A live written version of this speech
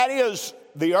That is,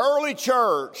 the early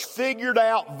church figured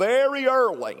out very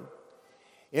early,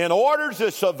 in order to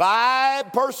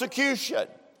survive persecution,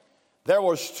 there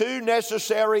was two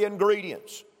necessary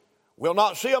ingredients. We'll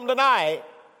not see them tonight.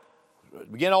 We'll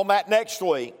begin on that next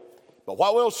week. But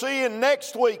what we'll see in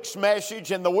next week's message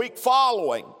and the week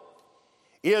following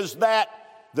is that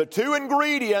the two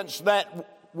ingredients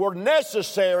that were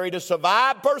necessary to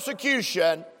survive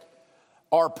persecution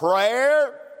are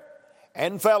prayer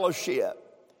and fellowship.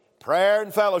 Prayer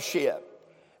and fellowship.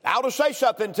 Now, I want to say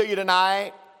something to you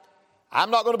tonight. I'm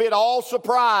not going to be at all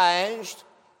surprised.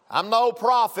 I'm no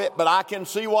prophet, but I can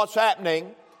see what's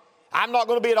happening. I'm not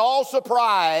going to be at all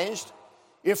surprised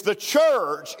if the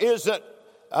church isn't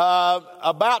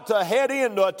about to head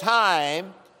into a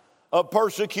time of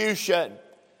persecution.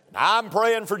 Now, I'm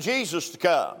praying for Jesus to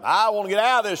come. I want to get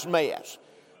out of this mess.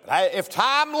 If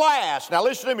time lasts, now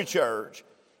listen to me, church.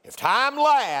 If time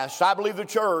lasts, I believe the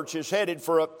church is headed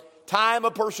for a time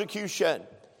of persecution.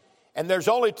 And there's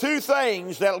only two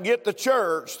things that'll get the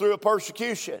church through a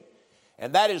persecution.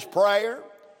 And that is prayer,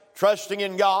 trusting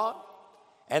in God,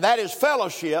 and that is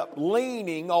fellowship,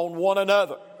 leaning on one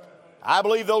another. I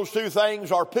believe those two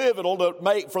things are pivotal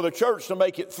for the church to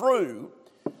make it through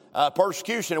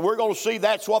persecution. And we're going to see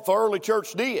that's what the early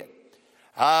church did.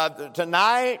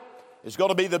 Tonight is going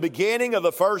to be the beginning of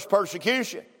the first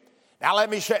persecution. Now let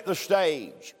me set the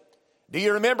stage. Do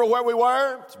you remember where we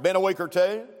were? It's been a week or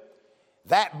two.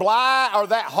 That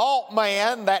halt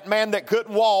man, that man that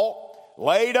couldn't walk,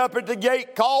 laid up at the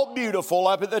gate called Beautiful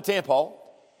up at the temple.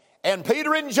 And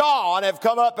Peter and John have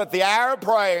come up at the hour of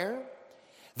prayer.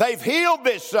 They've healed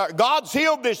this, God's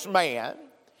healed this man.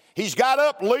 He's got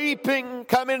up leaping,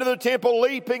 come into the temple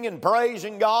leaping and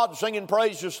praising God, singing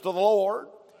praises to the Lord.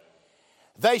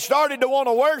 They started to want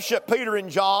to worship Peter and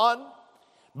John,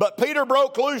 but Peter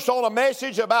broke loose on a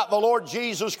message about the Lord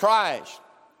Jesus Christ.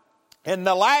 In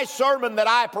the last sermon that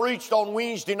I preached on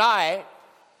Wednesday night,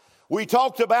 we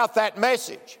talked about that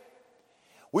message.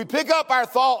 We pick up our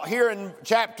thought here in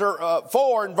chapter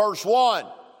 4 and verse 1.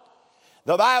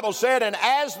 The Bible said, "And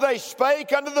as they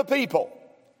spake unto the people,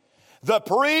 the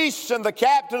priests and the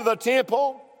captain of the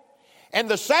temple and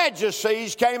the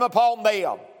Sadducees came upon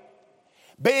them,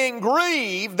 being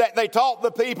grieved that they taught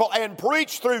the people and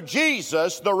preached through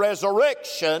Jesus the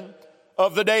resurrection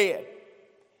of the dead.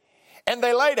 And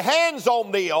they laid hands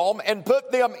on them and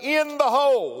put them in the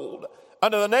hold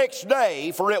unto the next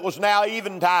day, for it was now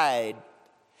eventide.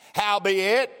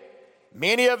 Howbeit,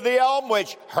 many of them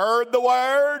which heard the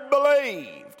word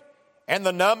believed, and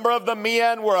the number of the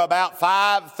men were about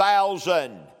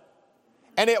 5,000.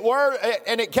 And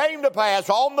it came to pass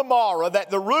on the morrow that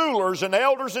the rulers and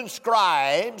elders and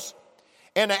scribes,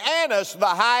 and Annas the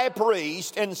high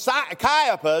priest, and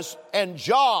Caiaphas, and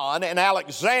John, and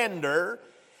Alexander,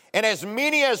 and as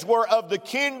many as were of the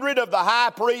kindred of the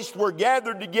high priest were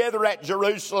gathered together at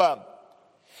Jerusalem.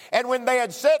 And when they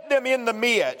had set them in the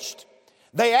midst,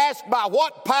 they asked, By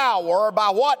what power or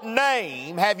by what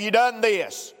name have you done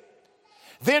this?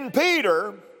 Then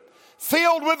Peter,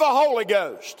 filled with the Holy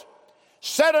Ghost,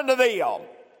 said unto them,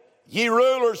 Ye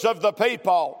rulers of the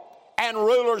people and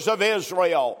rulers of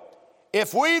Israel,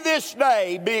 if we this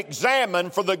day be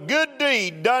examined for the good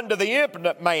deed done to the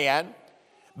impotent man,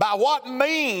 by what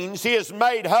means he is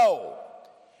made whole,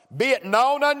 be it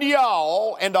known unto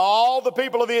y'all and to all the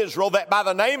people of Israel that by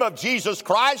the name of Jesus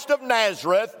Christ of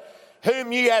Nazareth,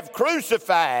 whom ye have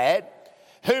crucified,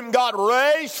 whom God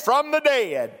raised from the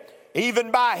dead,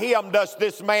 even by him does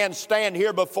this man stand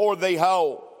here before thee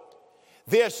whole.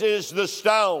 This is the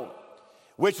stone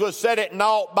which was set at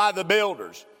naught by the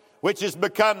builders, which has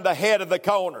become the head of the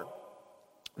corner.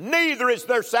 Neither is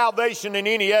there salvation in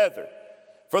any other,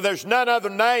 for there's none other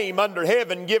name under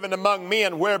heaven given among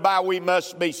men whereby we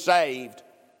must be saved.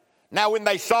 Now when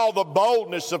they saw the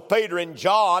boldness of Peter and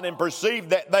John and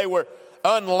perceived that they were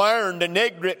unlearned and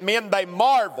ignorant men, they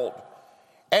marveled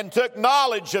and took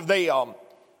knowledge of them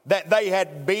that they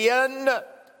had been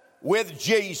with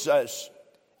Jesus.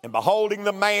 And beholding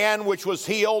the man which was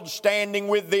healed standing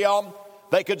with them,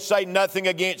 they could say nothing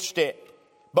against it.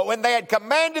 But when they had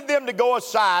commanded them to go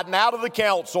aside and out of the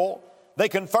council, they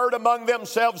conferred among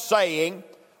themselves, saying,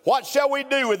 What shall we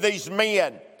do with these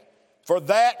men? For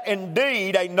that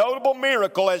indeed a notable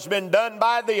miracle has been done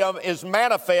by them is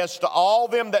manifest to all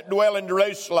them that dwell in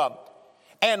Jerusalem.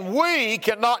 And we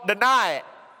cannot deny it,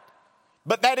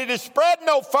 but that it is spread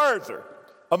no further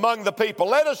among the people.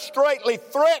 Let us straitly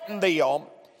threaten them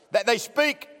that they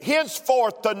speak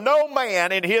henceforth to no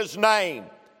man in his name.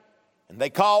 And they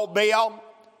called them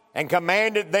and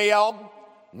commanded them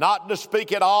not to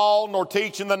speak at all nor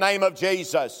teach in the name of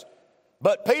Jesus.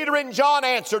 But Peter and John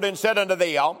answered and said unto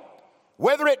them,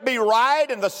 whether it be right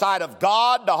in the sight of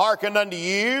God to hearken unto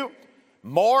you,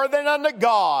 more than unto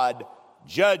God,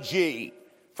 judge ye.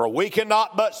 For we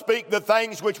cannot but speak the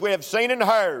things which we have seen and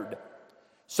heard.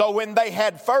 So when they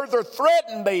had further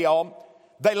threatened them,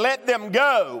 they let them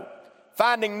go,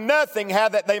 finding nothing how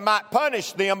that they might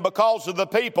punish them because of the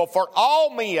people. For all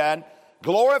men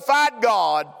glorified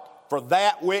God for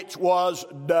that which was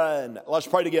done. Let's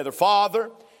pray together. Father,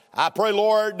 I pray,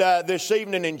 Lord, this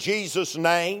evening in Jesus'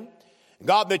 name,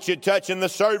 God, that you'd touch in the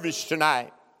service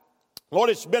tonight. Lord,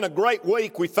 it's been a great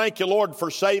week. We thank you, Lord, for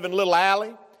saving little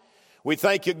Allie. We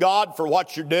thank you, God, for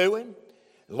what you're doing.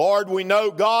 Lord, we know,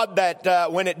 God,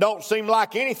 that when it don't seem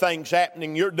like anything's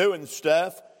happening, you're doing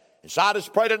stuff. And so I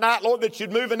just pray tonight, Lord, that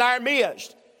you'd move in our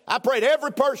midst. I pray that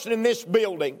every person in this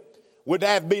building would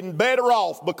have been better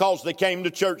off because they came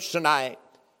to church tonight.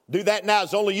 Do that now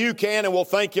as only you can, and we'll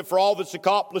thank you for all that's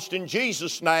accomplished in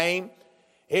Jesus' name.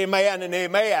 Amen and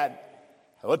amen.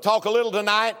 We'll talk a little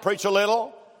tonight, preach a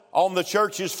little on the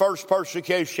church's first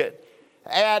persecution.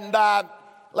 And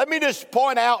let me just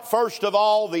point out, first of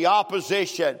all, the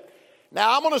opposition.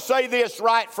 Now, I'm going to say this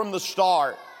right from the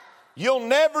start. You'll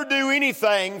never do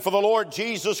anything for the Lord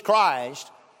Jesus Christ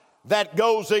that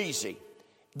goes easy.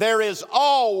 There is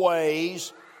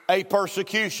always a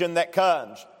persecution that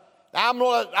comes. Now, I'm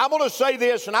going to say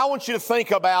this, and I want you to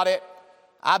think about it.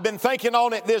 I've been thinking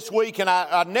on it this week, and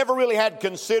I never really had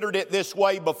considered it this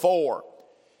way before.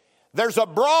 There's a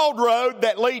broad road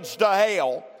that leads to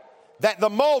hell that the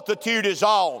multitude is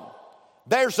on.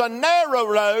 There's a narrow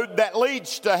road that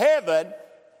leads to heaven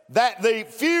that the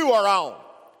few are on.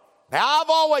 Now, I've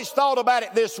always thought about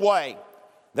it this way.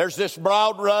 There's this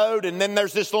broad road, and then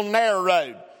there's this little narrow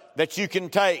road that you can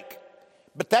take.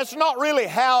 But that's not really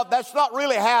how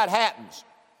it happens.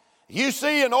 You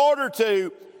see, in order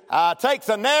to take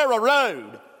the narrow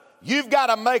road, you've got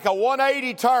to make a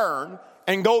 180 turn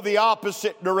and go the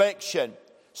opposite direction.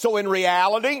 So in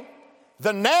reality,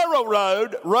 the narrow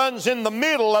road runs in the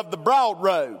middle of the broad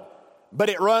road, but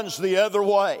it runs the other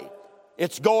way.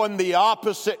 It's going the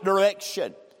opposite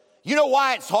direction. You know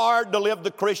why it's hard to live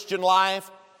the Christian life?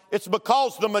 It's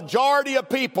because the majority of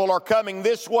people are coming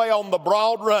this way on the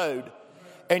broad road,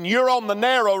 and you're on the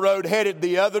narrow road headed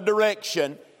the other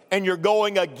direction, and you're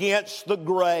going against the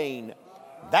grain.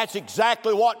 That's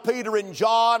exactly what Peter and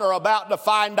John are about to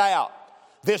find out.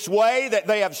 This way that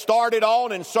they have started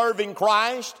on in serving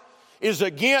Christ is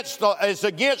against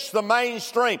the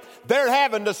mainstream. They're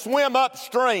having to swim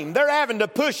upstream. They're having to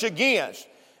push against.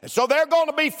 And so they're going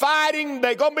to be fighting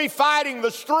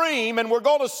the stream, and we're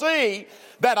going to see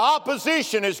that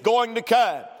opposition is going to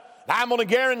come. I'm going to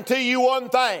guarantee you one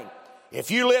thing.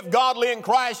 If you live godly in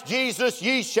Christ Jesus,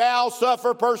 ye shall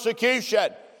suffer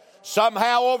persecution.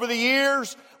 Somehow over the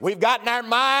years, we've gotten our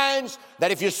minds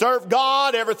that if you serve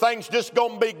God, everything's just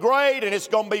going to be great and it's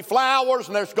going to be flowers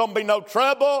and there's going to be no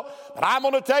trouble. But I'm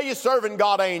going to tell you, serving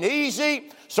God ain't easy.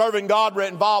 Serving God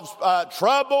involves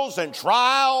troubles and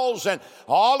trials and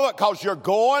all of it because you're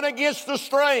going against the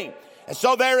stream. And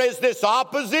so there is this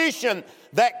opposition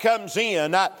that comes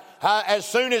in. As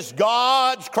soon as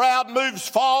God's crowd moves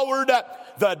forward,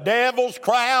 the devil's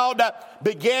crowd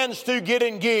begins to get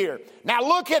in gear. Now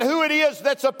look at who it is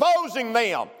that's opposing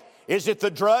them. Is it the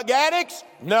drug addicts?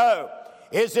 No.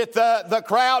 Is it the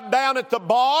crowd down at the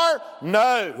bar?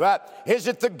 No. Is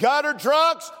it the gutter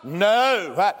drunks?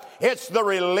 No. It's the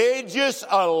religious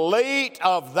elite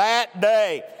of that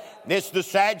day. It's the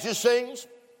Sadducees.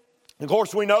 Of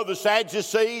course, we know the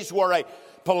Sadducees were a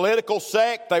political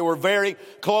sect. They were very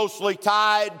closely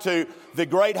tied to the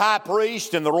great high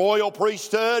priest and the royal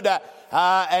priesthood,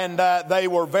 and they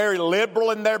were very liberal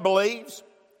in their beliefs.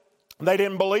 They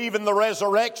didn't believe in the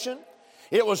resurrection.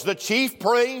 It was the chief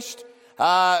priest,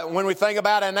 when we think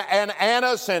about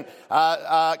Annas and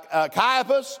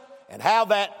Caiaphas, and how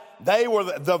that they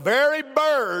were the very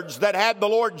birds that had the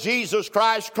Lord Jesus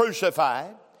Christ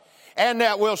crucified. And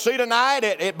we'll see tonight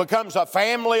it becomes a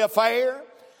family affair.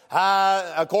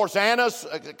 Of course,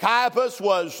 Caiaphas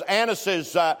was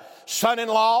Annas'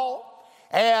 son-in-law.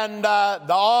 And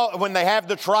when they have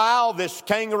the trial, this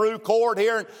kangaroo court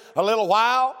here in a little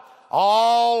while,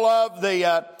 all of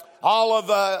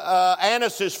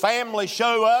Annas' family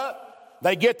show up.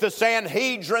 They get the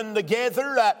Sanhedrin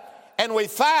together, and we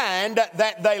find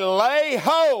that they lay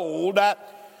hold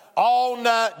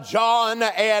on John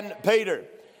and Peter.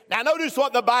 Now notice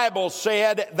what the Bible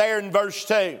said there in verse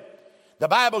 2. The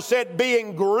Bible said,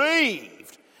 being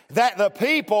grieved that the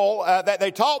people, that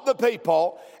they taught the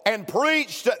people and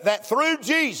preached that through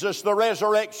Jesus the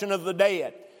resurrection of the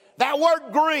dead. That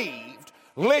word grieved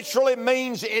literally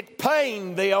means it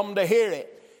pained them to hear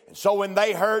it. And so when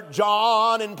they heard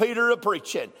John and Peter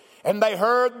preaching, and they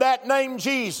heard that name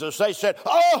Jesus, they said,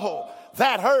 oh,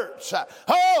 that hurts.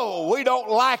 Oh, we don't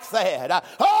like that.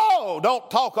 Oh, don't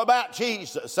talk about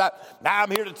Jesus. Now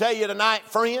I'm here to tell you tonight,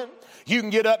 friend, you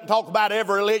can get up and talk about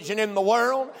every religion in the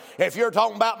world. If you're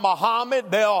talking about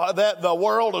Muhammad, the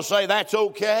world will say that's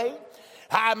okay.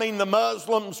 I mean, the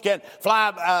Muslims can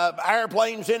fly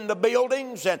airplanes into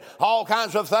buildings and all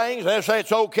kinds of things. They'll say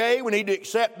it's okay. We need to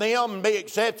accept them and be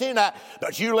accepting.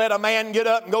 But you let a man get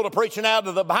up and go to preaching out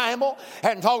of the Bible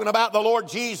and talking about the Lord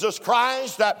Jesus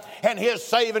Christ and His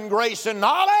saving grace and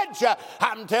knowledge.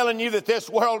 I'm telling you that this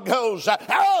world goes,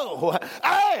 oh,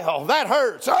 that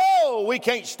hurts. Oh, we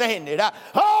can't stand it.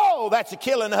 Oh, that's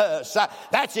killing us.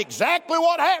 That's exactly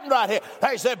what happened right here.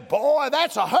 They said, boy,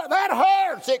 that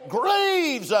hurts. It grieves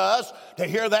us to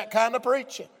hear that kind of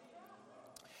preaching.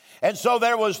 And so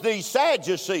there was the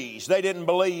Sadducees. They didn't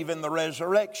believe in the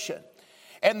resurrection.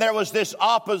 And there was this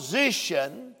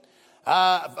opposition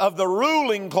of the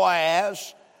ruling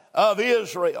class of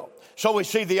Israel. So we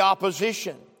see the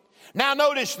opposition. Now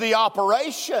notice the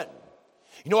operation.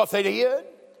 You know what they did?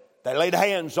 They laid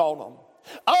hands on them.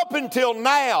 Up until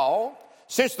now,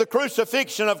 since the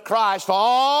crucifixion of Christ,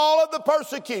 all of the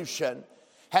persecution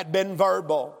had been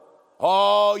verbal.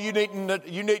 Oh, you needn't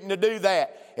to do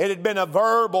that. It had been a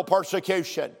verbal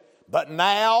persecution. But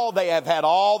now they have had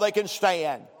all they can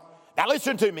stand. Now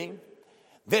listen to me.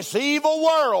 This evil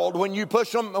world, when you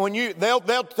push them,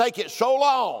 they'll take it so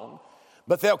long,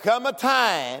 but there'll come a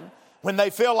time when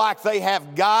they feel like they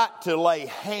have got to lay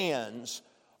hands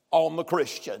on the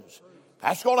Christians.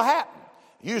 That's going to happen.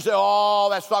 You say, oh,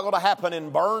 that's not going to happen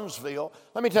in Burnsville.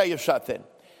 Let me tell you something.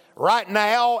 Right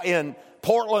now in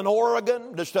Portland,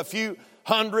 Oregon, just a few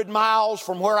hundred miles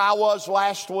from where I was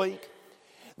last week.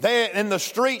 In the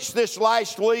streets this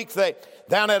last week,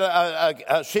 down at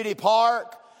a city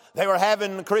park, they were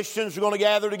having Christians were going to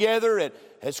gather together.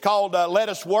 It's called Let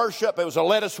Us Worship. It was a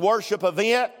Let Us Worship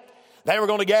event. They were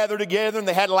going to gather together, and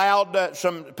they had loud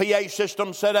some PA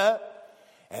systems set up.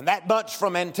 And that bunch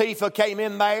from Antifa came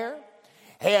in there,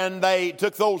 and they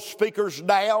took those speakers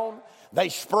down. They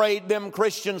sprayed them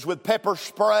Christians with pepper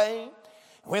spray.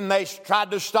 When they tried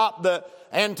to stop the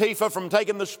Antifa from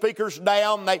taking the speakers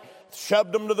down, they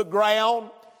shoved them to the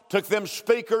ground, took them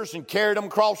speakers and carried them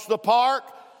across the park,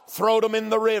 throwed them in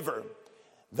the river.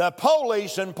 The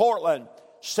police in Portland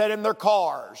sat in their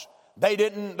cars. They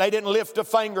didn't lift a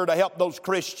finger to help those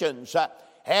Christians. What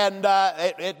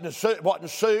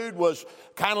ensued was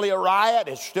kindly a riot.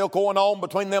 It's still going on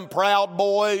between them Proud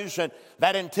Boys and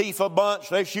that Antifa bunch.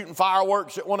 They're shooting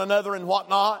fireworks at one another and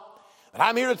whatnot. But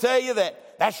I'm here to tell you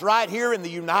that that's right here in the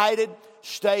United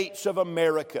States of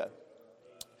America.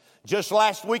 Just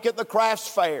last week at the Crafts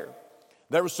Fair,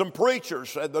 there were some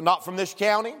preachers, not from this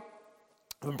county,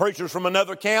 some preachers from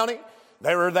another county.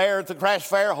 They were there at the Crafts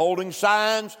Fair holding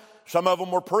signs. Some of them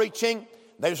were preaching.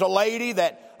 There's a lady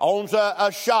that owns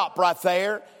a shop right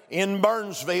there in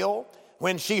Burnsville.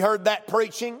 When she heard that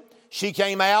preaching, she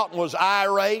came out and was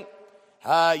irate,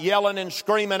 yelling and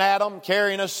screaming at them,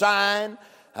 carrying a sign,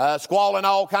 squalling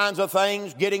all kinds of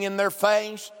things, getting in their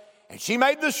face. And she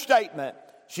made this statement.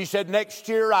 She said, next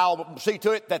year I'll see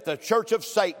to it that the Church of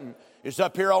Satan is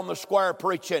up here on the square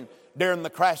preaching during the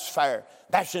Crafts Fair.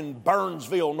 That's in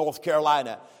Burnsville, North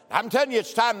Carolina. I'm telling you,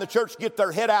 it's time the church get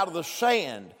their head out of the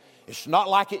sand. It's not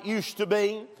like it used to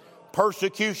be.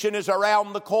 Persecution is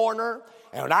around the corner.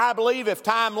 And I believe if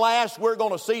time lasts, we're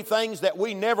going to see things that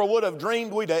we never would have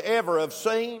dreamed we'd ever have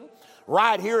seen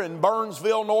right here in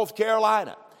Burnsville, North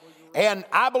Carolina. And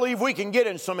I believe we can get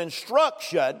in some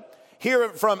instruction here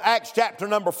from Acts chapter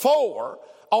number 4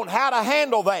 on how to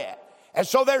handle that. And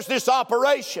so there's this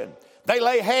operation. They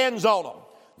lay hands on them.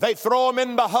 They throw them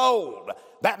in the hold.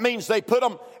 That means they put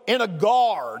them in a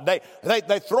guard.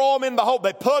 They throw them in the hold.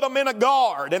 They put them in a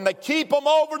guard and they keep them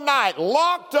overnight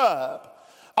locked up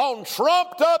on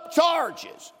trumped up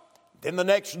charges. Then the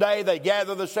next day they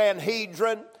gather the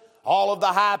Sanhedrin, all of the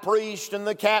high priests and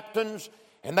the captains,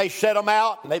 and they set them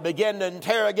out and they begin to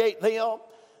interrogate them.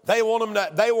 They're going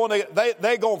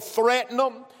to threaten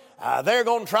them. They're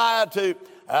going to try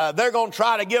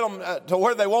to get them to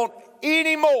where they won't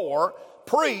anymore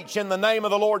preach in the name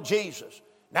of the Lord Jesus.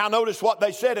 Now notice what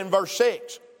they said in verse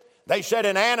 6. They said,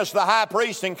 and Annas the high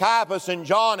priest and Caiaphas and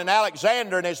John and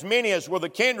Alexander and as many as were the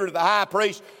kindred of the high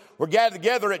priest were gathered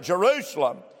together at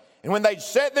Jerusalem. And when they'd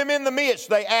set them in the midst,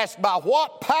 they asked, by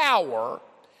what power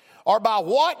or by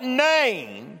what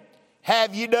name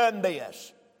have you done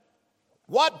this?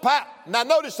 What power? Now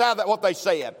notice what they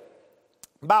said.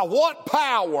 By what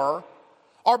power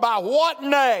or by what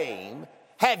name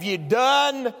have you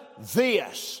done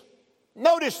this?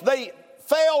 Notice they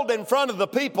failed in front of the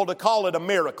people to call it a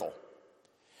miracle.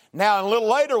 Now, a little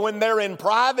later, when they're in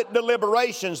private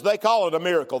deliberations, they call it a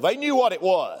miracle. They knew what it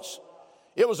was.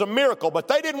 It was a miracle, but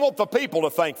they didn't want the people to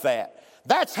think that.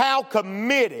 That's how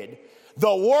committed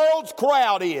the world's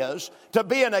crowd is to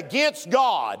being against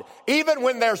God. Even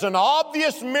when there's an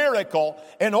obvious miracle,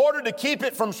 in order to keep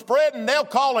it from spreading, they'll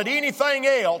call it anything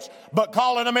else but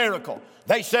call it a miracle.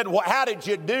 They said, well, how did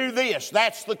you do this?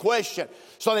 That's the question.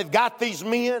 So they've got these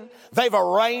men. They've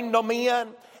arraigned them in.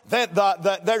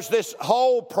 There's this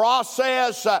whole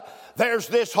process. There's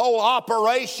this whole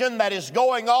operation that is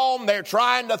going on. They're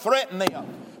trying to threaten them.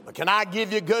 But can I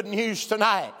give you good news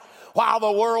tonight? While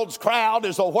the world's crowd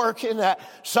is working,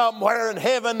 somewhere in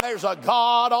heaven there's a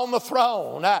God on the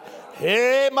throne.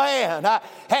 Amen.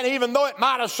 And even though it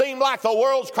might have seemed like the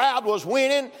world's crowd was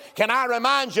winning, can I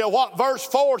remind you what verse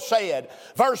 4 said?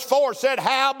 Verse 4 said,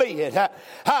 howbeit,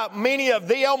 many of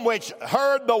them which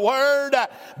heard the word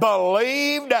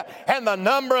believed, and the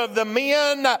number of the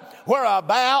men were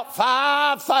about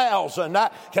 5,000.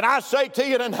 Can I say to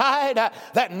you tonight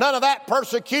that none of that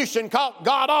persecution caught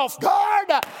God off guard,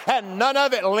 and none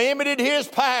of it limited his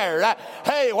power.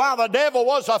 Hey, while the devil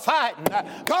was a-fighting,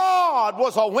 God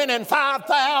was a-winning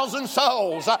 5,000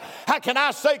 souls. Can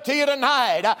I say to you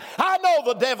tonight, I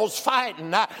know the devil's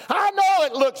fighting. I know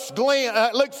it looks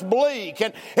bleak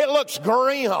and it looks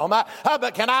grim.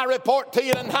 But can I report to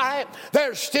you tonight,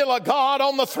 there's still a God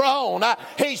on the throne.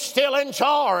 He's still in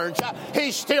charge.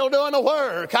 He's still doing the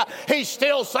work. He's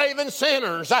still saving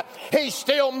sinners. He's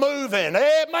still moving.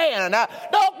 Amen.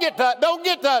 Don't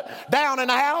get down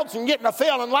and out and getting a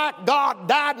feeling like God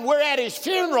died and we're at his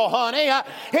funeral, honey.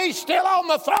 He's still on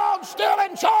the throne, still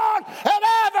in charge, and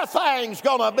everything's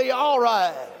going to be all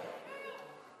right.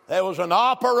 There was an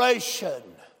operation.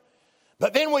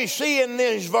 But then we see in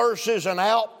these verses an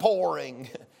outpouring.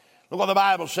 Look what the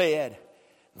Bible said.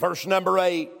 Verse number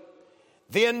 8.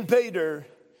 Then Peter,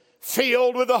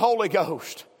 filled with the Holy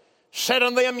Ghost, said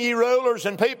unto them, ye rulers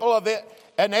and people of it,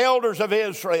 and elders of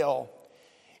Israel,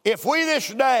 if we this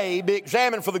day be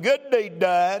examined for the good deed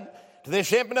done to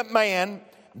this impotent man,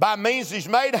 by means he's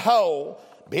made whole,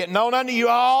 be it known unto you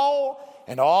all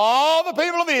and all the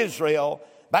people of Israel,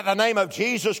 by the name of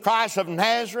Jesus Christ of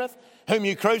Nazareth, whom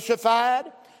you crucified,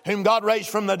 whom God raised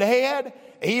from the dead,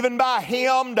 even by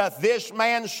him doth this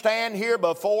man stand here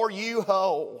before you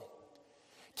whole.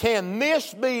 Can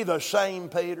this be the same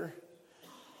Peter?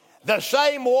 The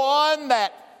same one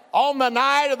that on the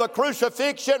night of the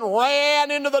crucifixion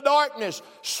ran into the darkness,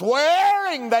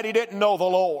 swearing that he didn't know the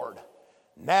Lord.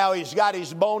 Now he's got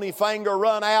his bony finger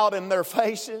run out in their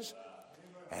faces.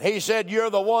 And he said, you're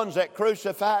the ones that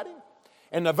crucified him.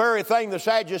 And the very thing the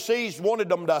Sadducees wanted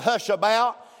them to hush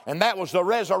about, and that was the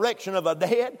resurrection of the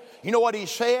dead. You know what he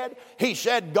said? He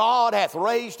said, God hath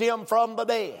raised him from the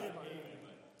dead.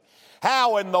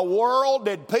 How in the world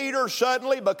did Peter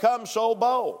suddenly become so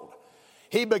bold?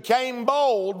 He became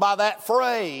bold by that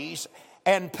phrase,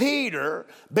 and Peter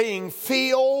being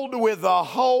filled with the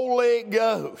Holy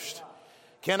Ghost.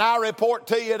 Can I report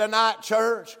to you tonight,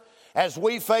 church, as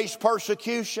we face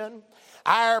persecution,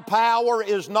 our power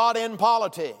is not in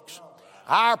politics.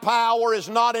 Our power is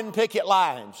not in picket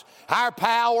lines. Our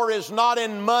power is not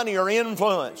in money or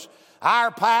influence.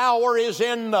 Our power is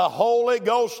in the Holy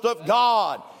Ghost of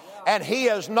God. And he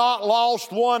has not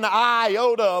lost one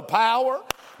iota of power,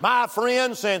 my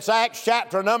friend, since Acts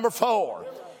chapter number 4.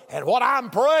 And what I'm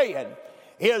praying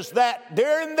is that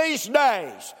during these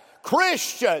days,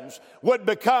 Christians would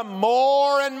become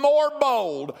more and more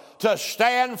bold to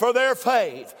stand for their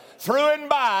faith through and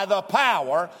by the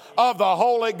power of the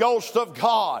Holy Ghost of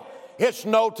God. It's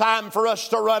no time for us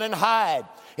to run and hide.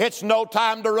 It's no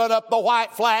time to run up the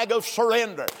white flag of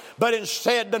surrender. But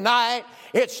instead tonight,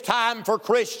 it's time for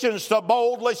Christians to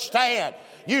boldly stand.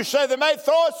 You say they may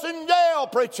throw us in jail,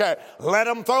 preacher. Let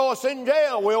them throw us in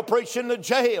jail. We'll preach in the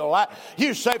jail.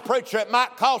 You say, preacher, it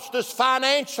might cost us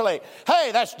financially. Hey,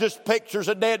 that's just pictures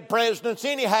of dead presidents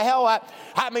anyhow.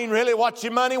 I mean, really, what's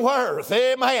your money worth?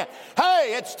 Amen.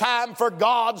 Hey, it's time for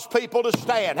God's people to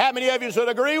stand. How many of you would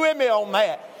agree with me on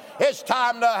that? It's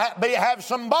time to have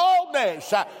some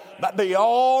boldness. But the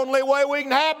only way we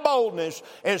can have boldness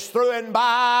is through and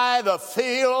by the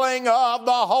filling of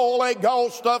the Holy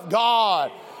Ghost of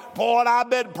God. Boy, I've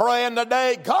been praying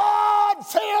today, God,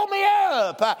 fill me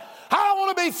up. I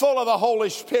want to be full of the Holy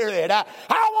Spirit. I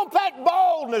want that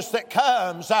boldness that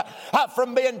comes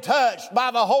from being touched by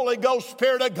the Holy Ghost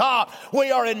Spirit of God. We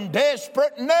are in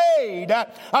desperate need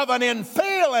of an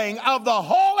infilling of the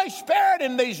Holy Spirit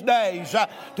in these days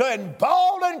to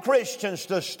embolden Christians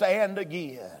to stand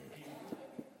again.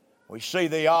 We see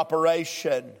the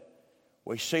operation.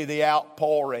 We see the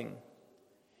outpouring.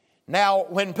 Now,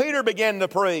 when Peter began to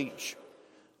preach,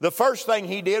 the first thing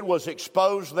he did was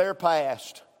expose their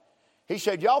past. He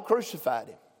said, y'all crucified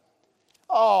him.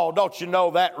 Oh, don't you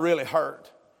know that really hurt?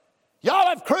 Y'all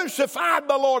have crucified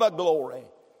the Lord of glory.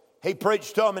 He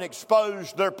preached to them and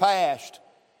exposed their past.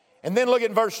 And then look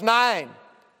at verse 9.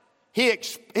 He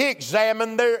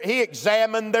examined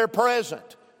their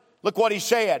present. Look what he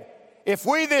said. If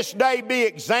we this day be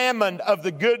examined of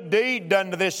the good deed done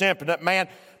to this impotent man,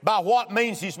 by what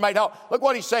means he's made whole. Look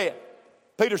what he said.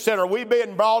 Peter said, are we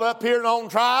being brought up here on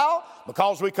trial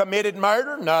because we committed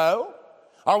murder? No.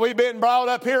 Are we being brought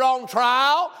up here on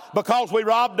trial because we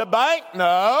robbed a bank?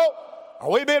 No. Are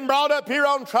we being brought up here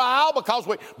on trial because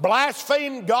we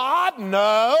blasphemed God?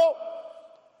 No.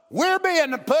 We're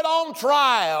being put on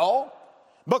trial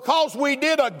because we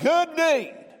did a good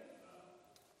deed.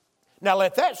 Now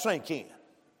let that sink in.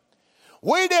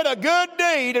 We did a good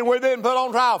deed and we're being put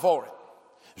on trial for it.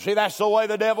 See, that's the way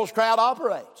the devil's crowd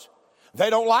operates.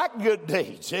 They don't like good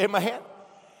deeds, amen?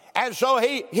 And so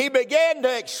he began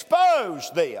to expose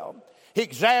them. He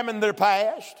examined their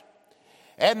past,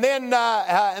 and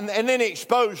then he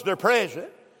exposed their present.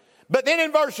 But then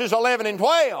in verses 11 and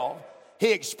 12,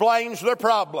 he explains their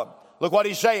problem. Look what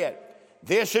he said.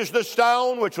 This is the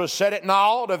stone which was set at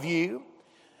naught of you,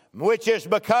 which has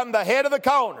become the head of the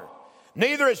corner.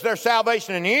 Neither is there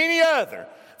salvation in any other,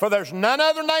 for there's none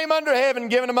other name under heaven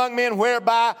given among men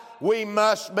whereby we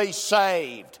must be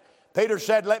saved. Peter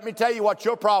said, let me tell you what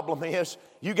your problem is.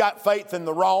 You got faith in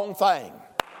the wrong thing.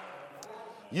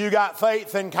 You got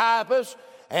faith in Caiaphas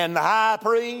and the high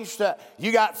priest.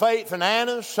 You got faith in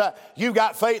Annas. You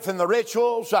got faith in the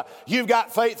rituals. You've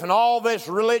got faith in all this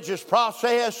religious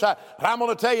process. But I'm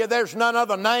going to tell you, there's none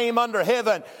other name under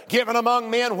heaven given among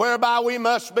men whereby we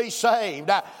must be saved.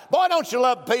 Boy, don't you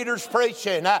love Peter's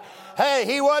preaching? Hey,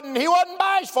 he wasn't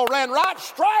bashful. Ran right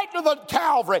straight to the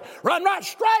Calvary. Ran right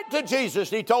straight to Jesus.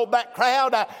 He told that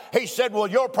crowd, he said, well,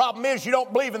 your problem is you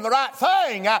don't believe in the right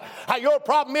thing. Your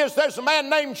problem is there's a man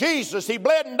named Jesus. He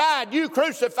bled and died. You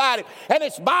crucified him. And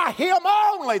it's by him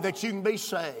only that you can be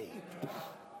saved.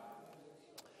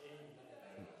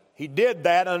 He did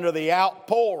that under the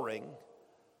outpouring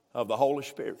of the Holy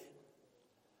Spirit.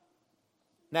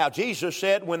 Now, Jesus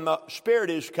said when the Spirit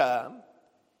is come,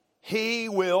 He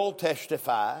will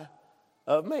testify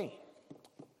of me.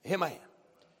 Amen.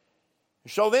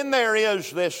 So then there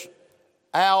is this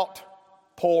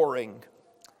outpouring.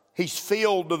 He's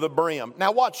filled to the brim.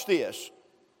 Now watch this.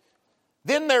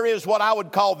 Then there is what I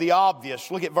would call the obvious.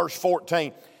 Look at verse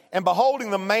 14. And beholding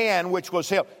the man which was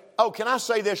healed. Oh, can I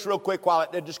say this real quick while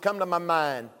it just come to my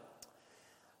mind?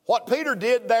 What Peter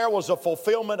did there was a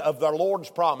fulfillment of the Lord's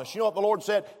promise. You know what the Lord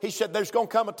said? He said, there's going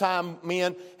to come a time,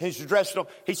 men, he's addressed them.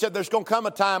 He said, there's going to come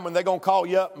a time when they're going to call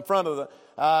you up in front of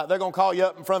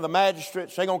the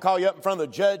magistrates. They're going to call you up in front of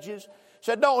the judges. He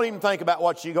said, don't even think about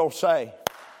what you're going to say.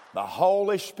 The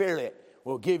Holy Spirit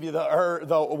will give you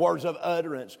the words of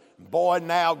utterance. Boy,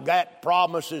 now that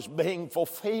promise is being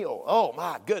fulfilled. Oh,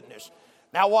 my goodness.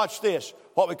 Now watch this,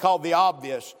 what we call the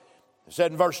obvious. It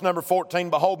said in verse number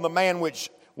 14, behold, the man which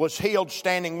was healed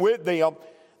standing with them,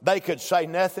 they could say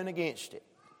nothing against it.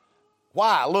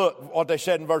 Why? Look what they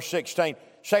said in verse 16,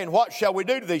 saying, what shall we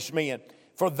do to these men?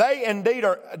 For that indeed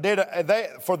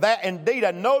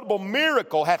a notable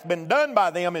miracle hath been done by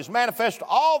them, is manifest to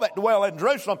all that dwell in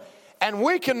Jerusalem, and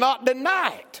we cannot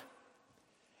deny it.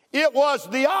 It was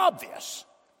the obvious.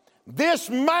 This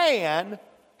man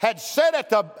had sat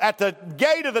at the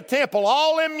gate of the temple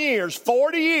all them years,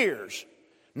 40 years,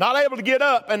 not able to get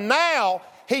up, and now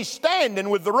he's standing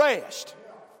with the rest.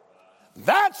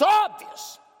 That's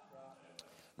obvious.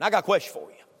 Now I got a question for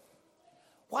you.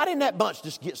 Why didn't that bunch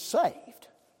just get saved?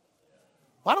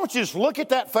 Why don't you just look at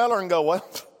that fella and go, well,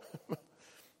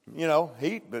 you know,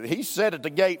 he sat at the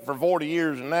gate for 40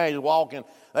 years and now he's walking.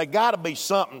 There got to be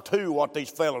something to what these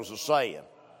fellows are saying.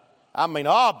 I mean,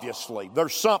 obviously,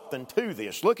 there's something to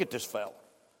this. Look at this fella.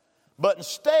 But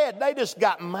instead, they just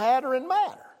got madder and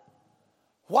madder.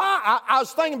 Why? I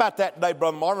was thinking about that today,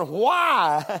 Brother Martin.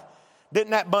 Why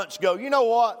didn't that bunch go, you know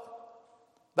what?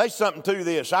 There's something to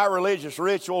this. Our religious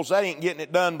rituals, they ain't getting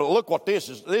it done, but look what this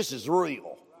is. This is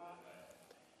real.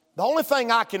 The only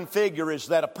thing I can figure is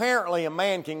that apparently a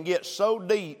man can get so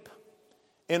deep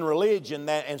in religion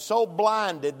and so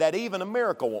blinded that even a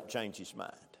miracle won't change his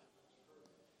mind.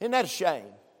 Isn't that a shame?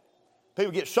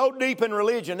 People get so deep in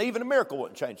religion, even a miracle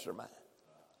wouldn't change their mind.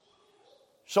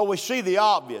 So we see the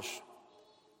obvious.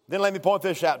 Then let me point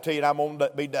this out to you, and I'm going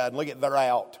to be done. Look at their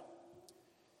out.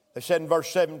 They said in verse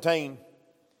 17,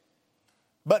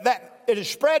 But that it is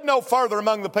spread no further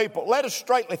among the people. Let us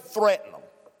straightly threaten them,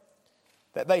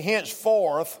 that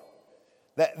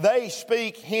they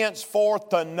speak henceforth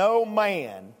to no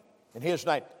man in his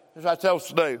name. That's what I tell us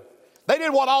to do. They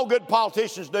did what all good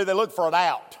politicians do. They look for an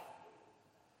out.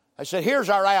 They said, here's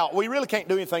our out. We really can't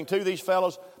do anything to these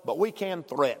fellows, but we can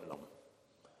threaten them.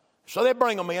 So they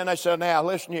bring them in. They say, now,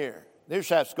 listen here. This is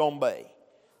how it's going to be.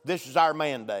 This is our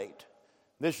mandate.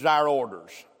 This is our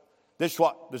orders. This is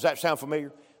what, does that sound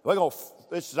familiar?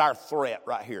 This is our threat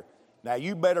right here. Now,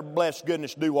 you better, bless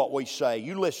goodness, do what we say.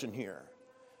 You listen here.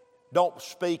 Don't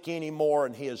speak anymore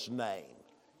in his name.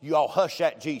 You all hush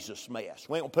that Jesus mess.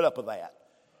 We ain't going to put up with that.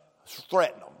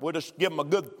 Threaten them. We'll just give them a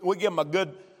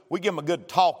good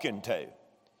talking to.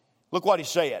 Look what he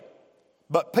said.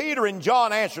 But Peter and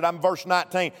John answered, I'm in verse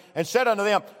 19, and said unto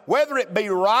them, whether it be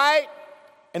right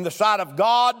in the sight of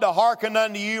God to hearken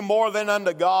unto you more than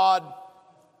unto God,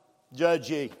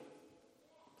 judge ye.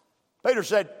 Peter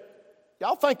said,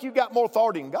 y'all think you got more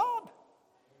authority than God?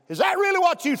 Is that really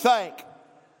what you think?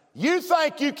 You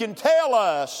think you can tell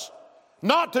us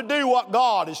not to do what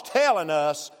God is telling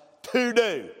us to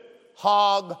do?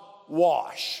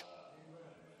 Hogwash.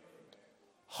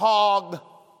 Hogwash.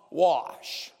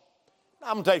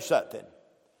 I'm going to tell you something.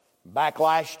 Back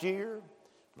last year,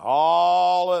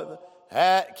 all of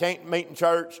that can't meet in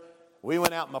church. We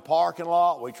went out in the parking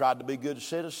lot. We tried to be good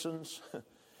citizens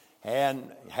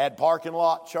and had parking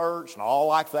lot church and all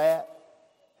like that.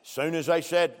 As soon as they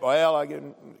said, well,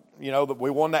 that we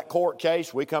won that court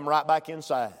case, we come right back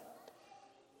inside.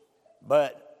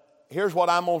 But here's what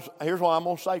I'm going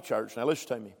to say, church. Now listen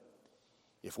to me.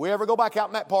 If we ever go back out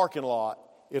in that parking lot,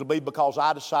 it'll be because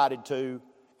I decided to,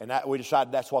 and we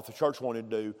decided that's what the church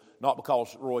wanted to do, not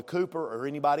because Roy Cooper or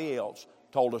anybody else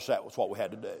told us that was what we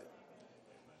had to do.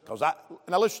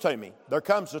 Now listen to me. There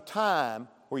comes a time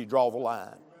where you draw the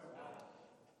line.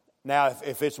 Now,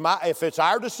 if it's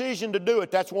our decision to do it,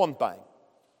 that's one thing.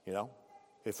 You know,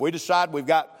 if we decide we've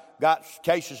got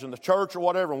cases in the church or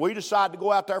whatever, and we decide to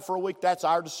go out there for a week, that's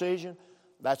our decision.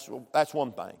 That's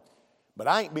one thing. But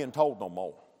I ain't being told no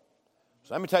more.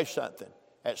 So let me tell you something.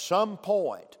 At some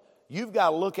point, you've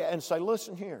got to look at it and say,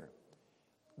 listen here.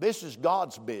 This is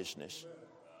God's business.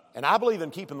 And I believe in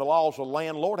keeping the laws of the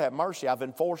land. Lord have mercy, I've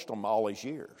enforced them all these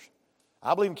years.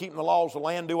 I believe in keeping the laws of the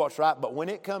land, do what's right. But when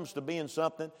it comes to being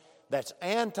something that's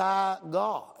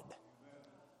anti-God,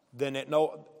 then it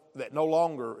no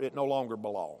longer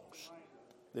belongs.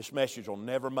 This message will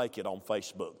never make it on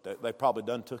Facebook. They probably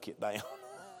done took it down.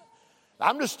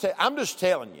 I'm just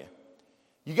telling you.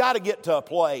 You got to get to a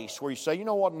place where you say, you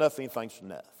know what, enough anything's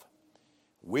enough.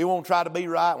 We won't try to be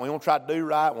right. We won't try to do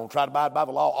right. We won't try to abide by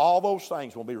the law. All those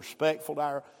things. We'll be respectful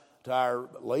to our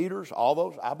leaders. All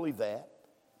those. I believe that.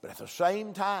 But at the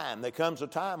same time, there comes a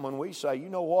time when we say, you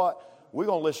know what, we're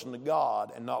going to listen to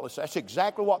God and not listen. That's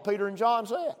exactly what Peter and John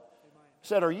said.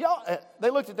 Said, are y'all? They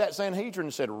looked at that Sanhedrin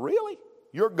and said, really?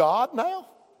 You're God now?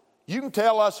 You can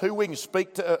tell us who we can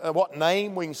speak to, what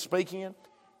name we can speak in?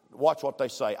 Watch what they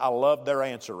say. I love their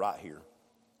answer right here.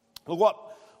 Look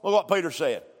what Peter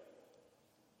said.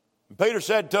 Peter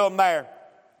said to them there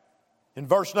in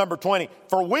verse number 20,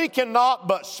 for we cannot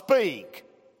but speak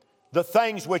the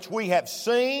things which we have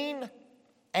seen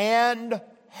and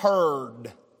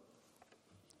heard.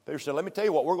 Peter said, let me tell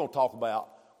you what we're going to talk about.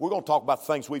 We're going to talk about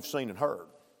the things we've seen and heard.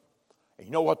 And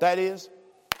you know what that is?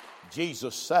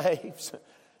 Jesus saves.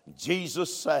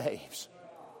 Jesus saves.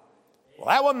 Well,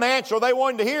 that wasn't the answer they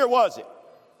wanted to hear, was it?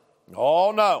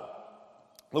 Oh, no.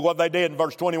 Look what they did in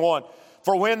verse 21.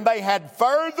 For when they had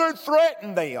further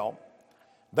threatened them,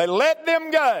 they let them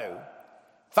go,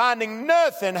 finding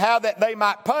nothing how that they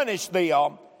might punish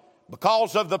them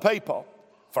because of the people.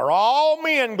 For all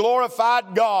men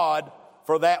glorified God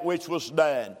for that which was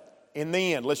done. In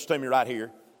the end, listen to me right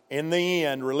here. In the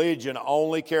end, religion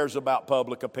only cares about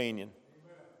public opinion.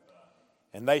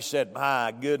 And they said,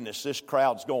 my goodness, this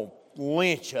crowd's going to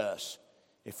lynch us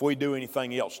if we do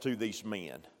anything else to these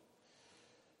men.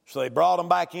 So they brought them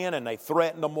back in and they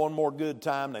threatened them one more good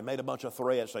time. They made a bunch of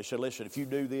threats. They said, listen, if you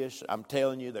do this, I'm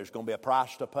telling you, there's going to be a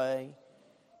price to pay.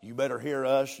 You better hear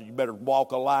us. You better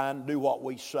walk a line, do what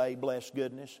we say, bless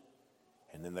goodness.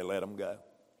 And then they let them go.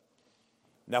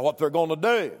 Now what they're going to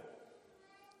do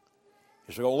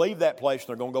is they're going to leave that place and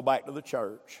they're going to go back to the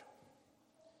church.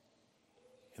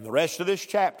 In the rest of this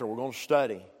chapter, we're going to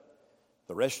study.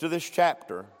 The rest of this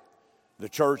chapter, the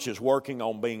church is working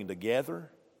on being together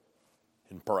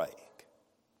and praying.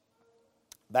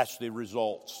 That's the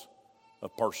results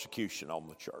of persecution on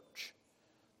the church.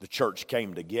 The church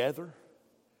came together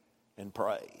and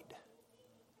prayed.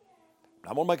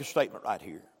 I'm going to make a statement right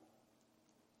here.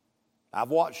 I've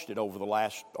watched it over the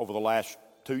last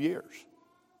 2 years.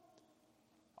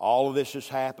 All of this has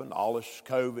happened, all this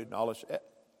COVID and all this.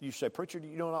 You say, preacher, do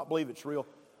you not believe it's real?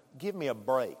 Give me a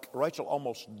break. Rachel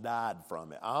almost died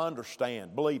from it. I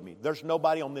understand. Believe me, there's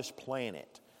nobody on this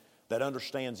planet that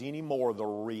understands any more the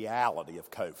reality of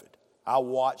COVID. I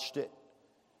watched it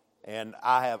and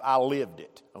I lived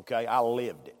it, okay? I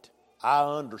lived it. I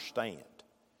understand.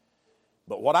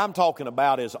 But what I'm talking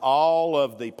about is all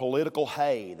of the political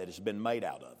hay that has been made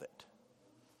out of it.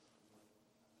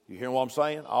 You hear what I'm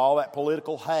saying? All that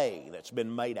political hay that's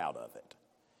been made out of it.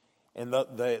 And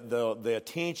the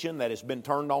attention that has been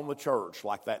turned on the church,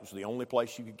 like that was the only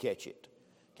place you could catch it.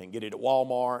 Can't get it at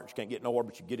Walmart, you can't get it nowhere,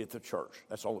 but you get it at the church.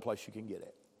 That's the only place you can get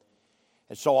it.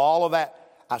 And so all of that,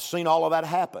 I've seen all of that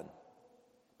happen.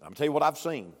 I'm going to tell you what I've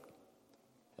seen.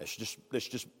 It's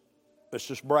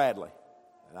just Bradley.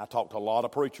 And I talked to a lot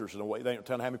of preachers, and they don't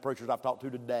tell you how many preachers I've talked to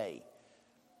today.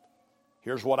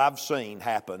 Here's what I've seen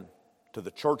happen to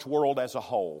the church world as a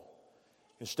whole.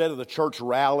 Instead of the church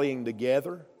rallying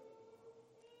together,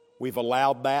 we've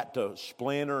allowed that to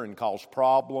splinter and cause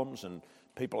problems, and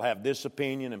people have this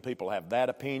opinion and people have that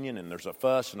opinion, and there's a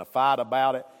fuss and a fight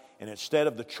about it. And instead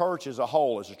of the church as a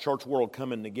whole, as a church world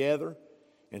coming together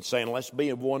and saying, let's be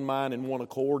of one mind and one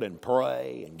accord and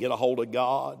pray and get a hold of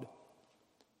God,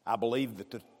 I believe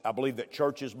that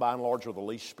churches, by and large, are the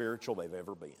least spiritual they've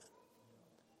ever been.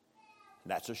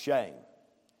 And that's a shame.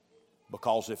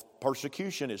 Because if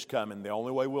persecution is coming, the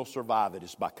only way we'll survive it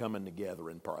is by coming together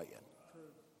and praying.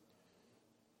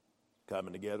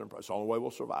 Coming together and pray. It's the only way we'll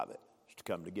survive it, is to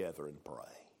come together and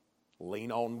pray.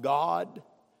 Lean on God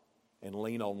and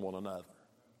lean on one another.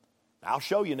 Now, I'll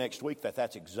show you next week that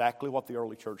that's exactly what the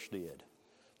early church did.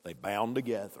 They bound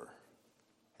together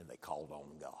and they called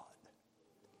on God.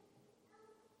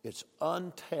 It's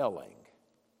untelling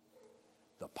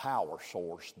the power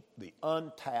source, the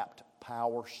untapped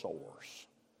power source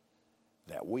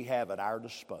that we have at our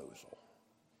disposal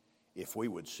if we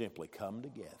would simply come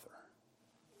together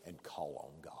and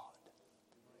call on God.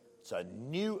 It's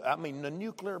the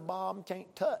nuclear bomb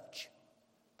can't touch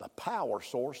the power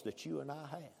source that you and I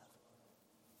have.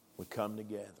 We come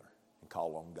together and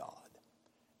call on God.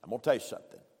 I'm going to tell you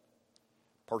something.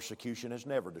 Persecution has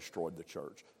never destroyed the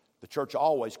church. The church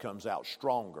always comes out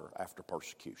stronger after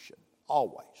persecution.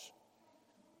 Always.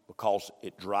 Because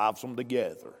it drives them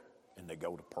together and they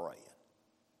go to praying.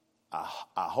 I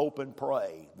hope and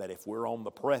pray that if we're on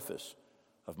the preface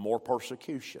of more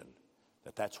persecution,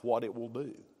 that's what it will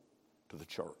do to the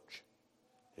church,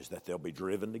 is that they'll be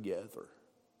driven together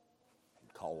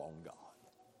and call on God.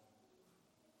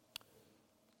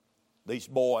 These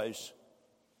boys,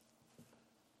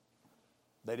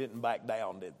 they didn't back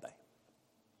down, did they?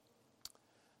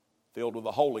 Filled with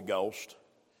the Holy Ghost.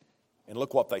 And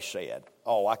look what they said.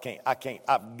 Oh, I can't.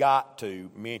 I've got to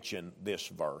mention this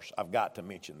verse. I've got to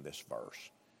mention this verse.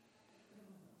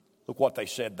 Look what they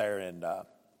said there in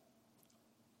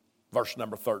verse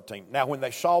number 13. Now, when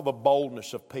they saw the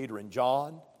boldness of Peter and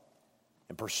John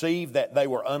and perceived that they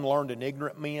were unlearned and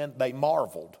ignorant men, they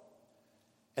marveled.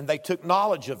 And they took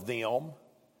knowledge of them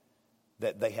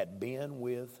that they had been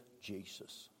with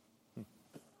Jesus.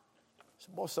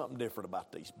 Boy, something different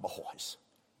about these boys.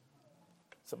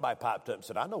 Somebody piped up and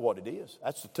said, I know what it is.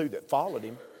 That's the two that followed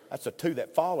him. That's the two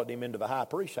that followed him into the high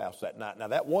priest's house that night. Now,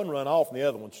 that one run off and the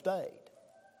other one stayed.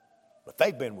 But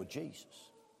they've been with Jesus.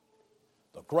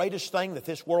 The greatest thing that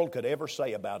this world could ever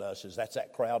say about us is that's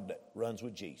that crowd that runs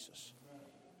with Jesus.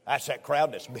 That's that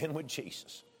crowd that's been with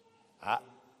Jesus. I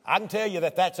can tell you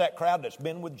that's that crowd that's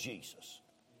been with Jesus.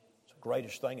 It's the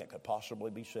greatest thing that could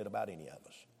possibly be said about any of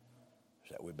us,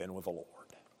 is that we've been with the Lord.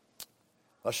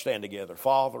 Let's stand together.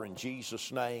 Father, in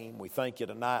Jesus' name, we thank you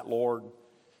tonight, Lord,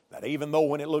 that even though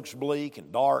when it looks bleak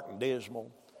and dark and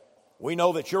dismal, we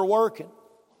know that you're working.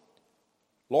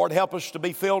 Lord, help us to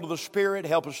be filled with the Spirit.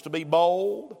 Help us to be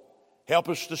bold. Help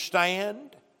us to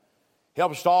stand.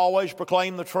 Help us to always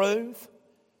proclaim the truth.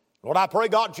 Lord, I pray,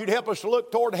 God, that you'd help us to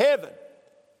look toward heaven.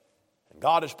 And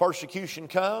God, as persecution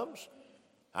comes,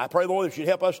 I pray, Lord, that you'd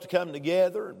help us to come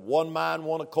together in one mind,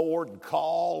 one accord, and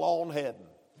call on heaven.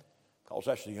 Because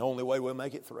that's the only way we'll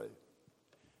make it through.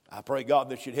 I pray, God,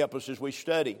 that you'd help us as we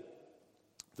study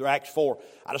through Acts 4.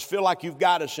 I just feel like you've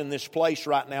got us in this place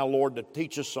right now, Lord, to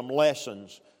teach us some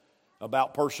lessons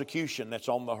about persecution that's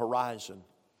on the horizon.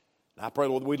 And I pray,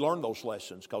 Lord, we'd learn those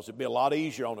lessons, because it'd be a lot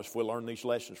easier on us if we learn these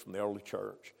lessons from the early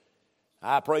church.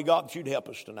 I pray, God, that you'd help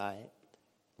us tonight.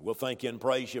 We'll thank you and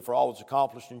praise you for all that's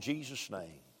accomplished in Jesus'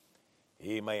 name.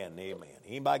 Amen, amen.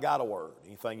 Anybody got a word?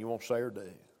 Anything you want to say or do?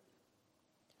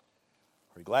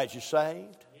 Are you glad you're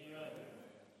saved?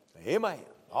 Amen. Amen.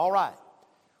 All right.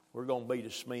 we're going to be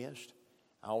dismissed.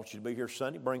 I want you to be here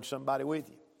Sunday. Bring somebody with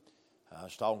you. I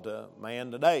was talking to a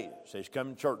man today. Says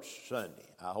come to church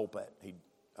Sunday. I hope that he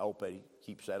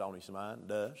keeps that on his mind.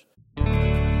 Does.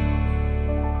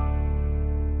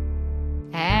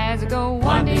 As I go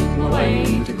winding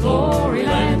away to glory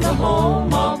land, the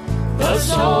home of the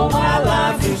soul, my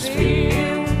life is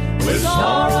filled with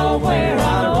sorrow where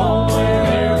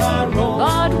I roam,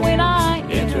 But when I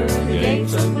enter the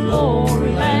gates of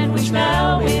glory land, which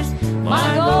now is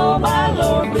my goal, my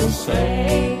Lord will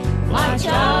say, my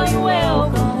child, you're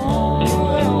welcome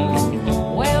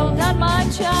home. Well done, my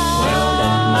child. Well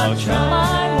done, my child.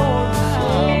 My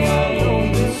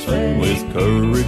Lord will say, with courage